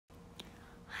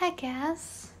Hi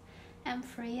guys, I'm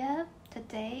Freya.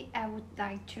 Today I would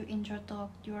like to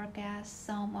introduce your guys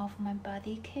some of my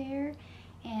body care,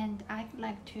 and I'd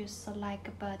like to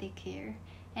select body care.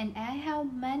 And I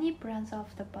have many brands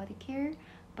of the body care,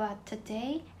 but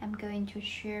today I'm going to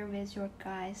share with your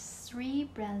guys 3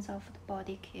 brands of the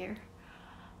body care.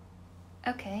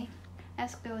 Okay,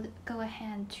 let's go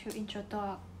ahead to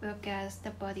introduce your guys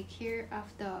the body care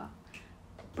of the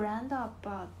brand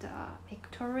about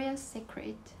Victoria's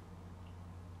Secret.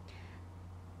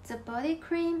 The body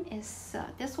cream is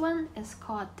this one is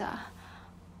called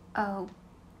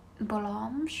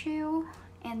Bombshell,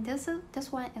 and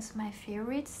this one is my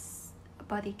favorite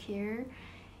body care,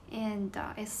 and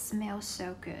it smells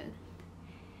so good.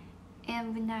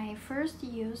 And when I first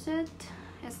use it,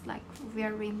 it's like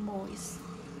very moist,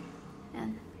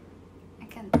 and I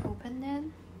can open it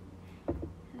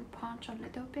and punch a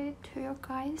little bit to you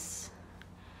guys.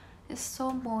 It's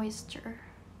so moisture,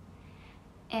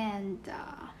 and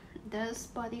this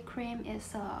body cream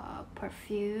is a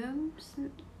perfume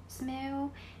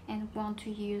smell, and want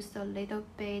to use a little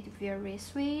bit very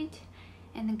sweet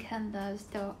and can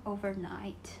last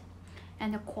overnight.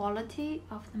 And the quality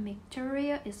of the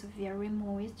material is very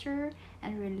moisture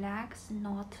and relaxed,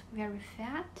 not very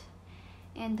fat.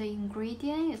 And the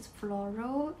ingredient is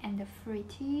floral and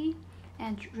fruity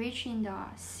and rich in the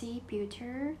sea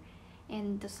butter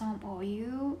and some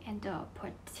oil and the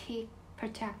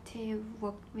protective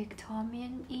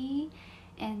vitamin E.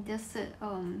 And this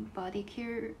body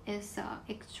care is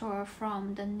extra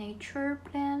from the nature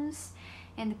plants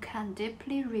and can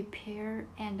deeply repair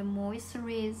and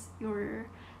moisturize your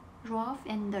rough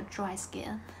and dry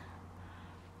skin.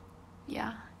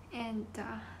 Yeah, and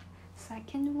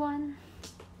second one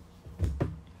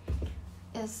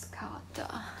is called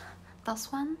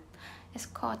this one is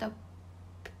called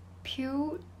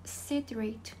Pure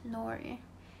Citrate Nori.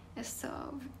 It's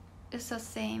the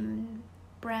same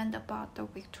brand about the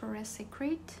Victoria's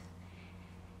Secret,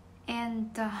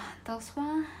 and this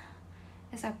one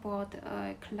is about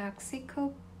a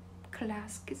classical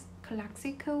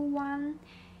one,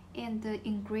 and the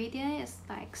ingredient is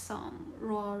like some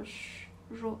rose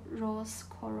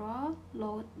coral,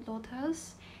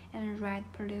 lotus, and red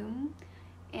bloom,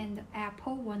 and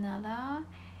apple vanilla,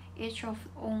 each of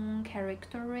own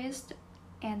characteristics,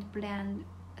 and blend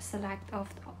select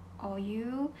of the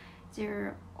oil.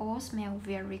 They all smell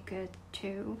very good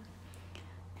too.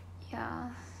 Yeah,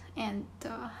 and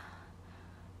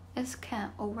it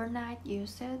can overnight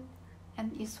use it,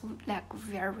 and it's like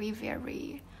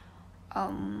very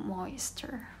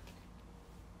moisture.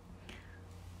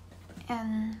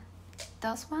 And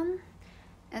this one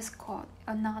is called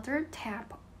another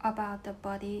tab about the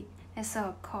body. It's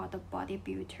called the body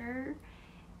butter,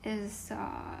 is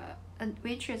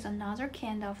which is another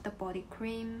kind of the body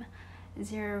cream.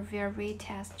 Their very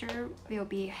texture will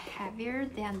be heavier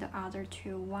than the other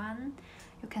one.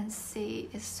 You can see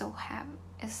it's so heavy.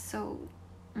 It's so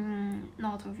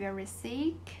not very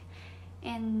thick,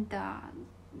 and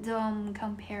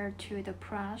compared to the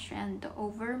brush and the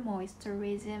over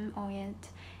moisturizing oil,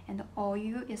 and the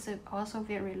oil is also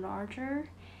very larger.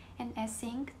 And I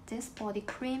think this body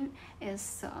cream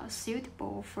is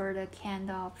suitable for the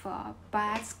kind of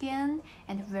bad skin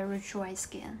and very dry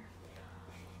skin.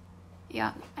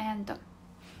 Yeah, and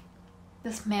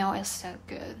the smell is so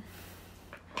good.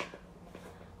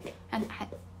 And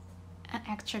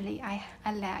I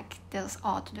like this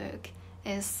outlook.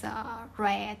 It's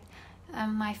red.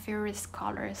 My favorite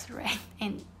color is red,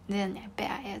 and then I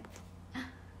buy it.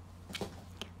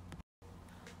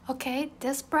 Okay,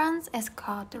 this brand is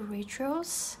called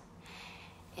Rituals,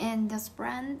 and this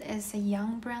brand is a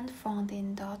young brand founded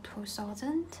in the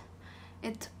 2000.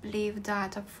 It believed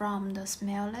that from the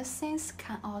smellless things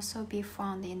can also be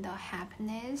found in the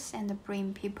happiness and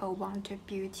bring people want to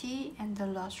beauty and the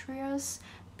luxurious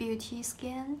beauty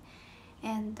skin,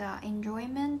 and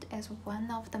enjoyment is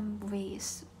one of the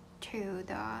ways to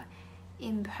the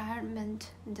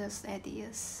implement these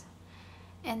ideas.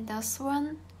 And this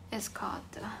one is called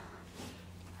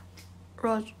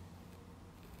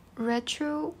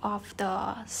Ritual of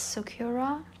the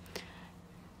Sakura.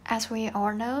 As we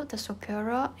all know, the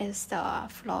sakura is the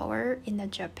flower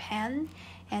in Japan,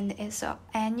 and its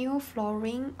annual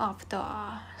flowering of the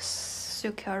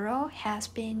sakura has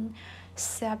been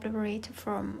celebrated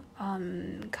from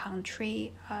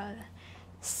country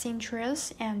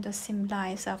centuries, and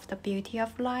symbolize of the beauty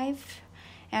of life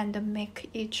and make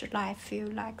each life feel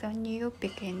like a new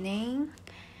beginning.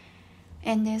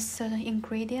 And this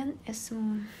ingredient is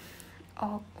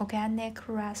organic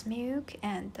rice milk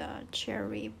and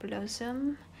cherry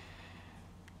blossom,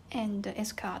 and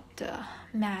it's called the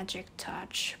Magic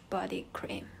Touch body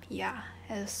cream. Yeah,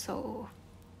 it's so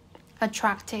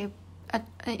attractive.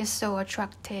 It's so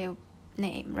attractive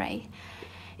name, right?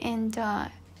 And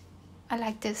I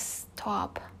like this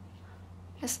top.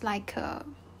 It's like a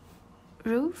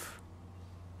roof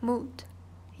mood,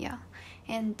 yeah.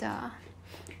 And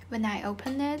when I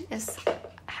open it, it's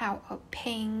have a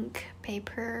pink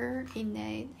paper in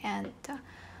it, and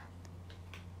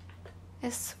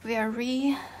it's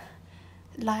very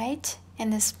light,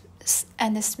 and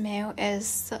the smell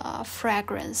is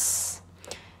fragrance.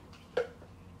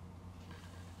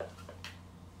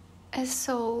 It's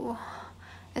so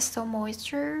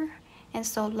moisture and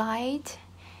so light,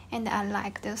 and I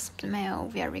like the smell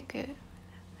very good,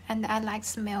 and I like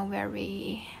smell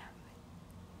very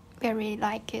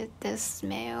like it, this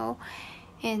smell.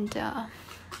 And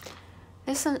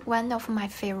this is one of my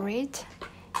favorite,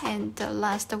 and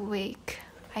last week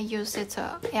I use it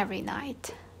every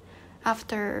night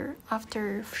after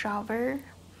shower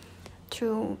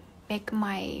to make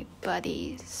my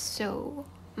body so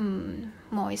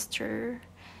moisture,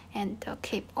 and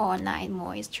keep all night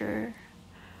moisture.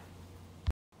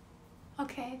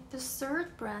 Okay, the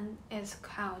third brand is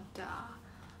called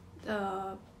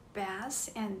the Bath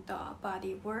and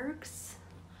Body Works.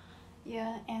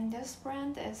 Yeah, and this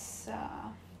brand is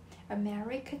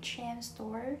America chain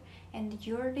store, and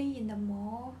usually in the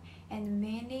mall, and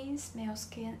mainly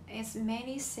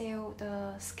mainly sell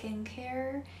the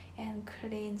skincare and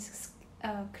clean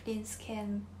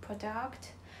skin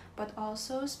product, but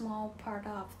also small part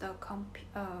of the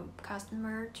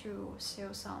customer to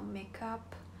sell some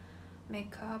makeup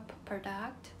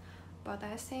product. But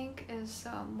I think is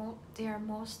they are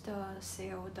most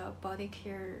sell the body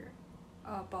care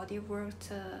body work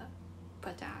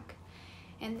product.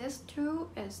 And this too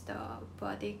is the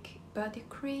body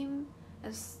cream.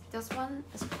 Is this one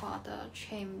is called the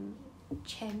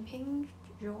Champion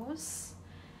Rose,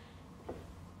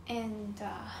 and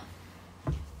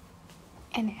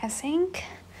I think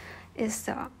is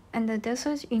and this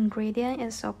is ingredient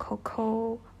is a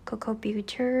cocoa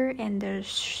butter and the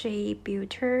shea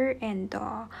butter and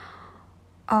the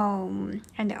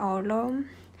oil,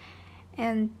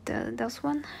 and this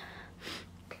one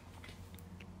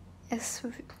is,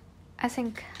 I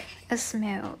think the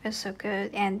smell is so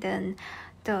good, and then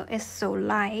it's so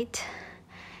light,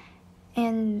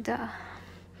 and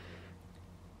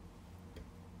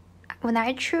when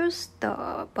I choose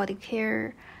the body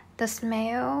care, the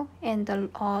smell and the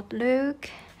outlook,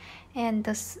 and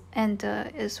is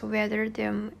whether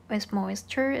them is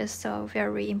moisture is so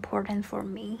very important for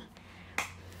me.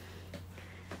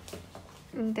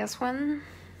 And this one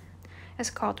is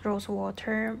called Rose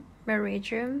Water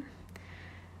Meridian,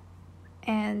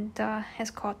 and it's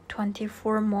called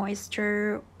 24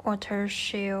 Moisture Water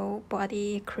Shell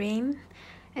Body Cream.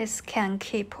 It can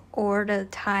keep all the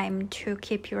time to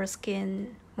keep your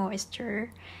skin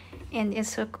moisture, and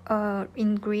its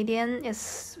ingredient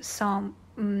is some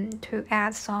to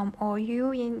add some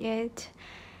oil in it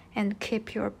and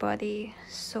keep your body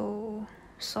so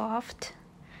soft.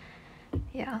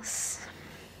 Yes.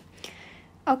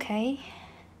 Okay,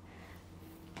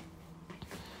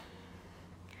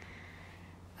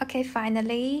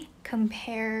 finally,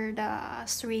 compare the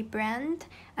three brands.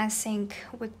 I think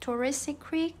Victoria's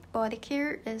Secret body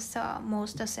care is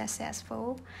most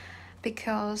successful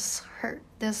because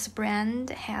this brand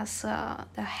has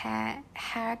the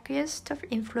highest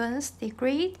influence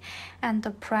degree, and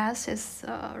the price is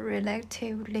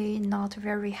relatively not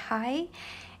very high,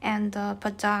 and the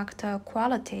product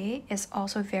quality is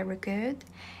also very good,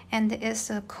 and it's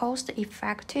a cost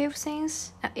effective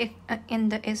things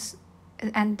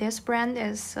and this brand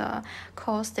is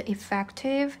cost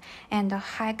effective and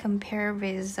high compared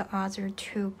with the other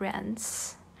two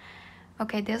brands.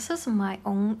 Okay, this is my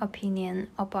own opinion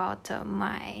about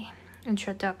my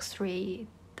introductory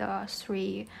the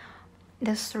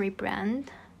three brand.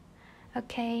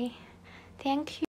 Okay, thank you.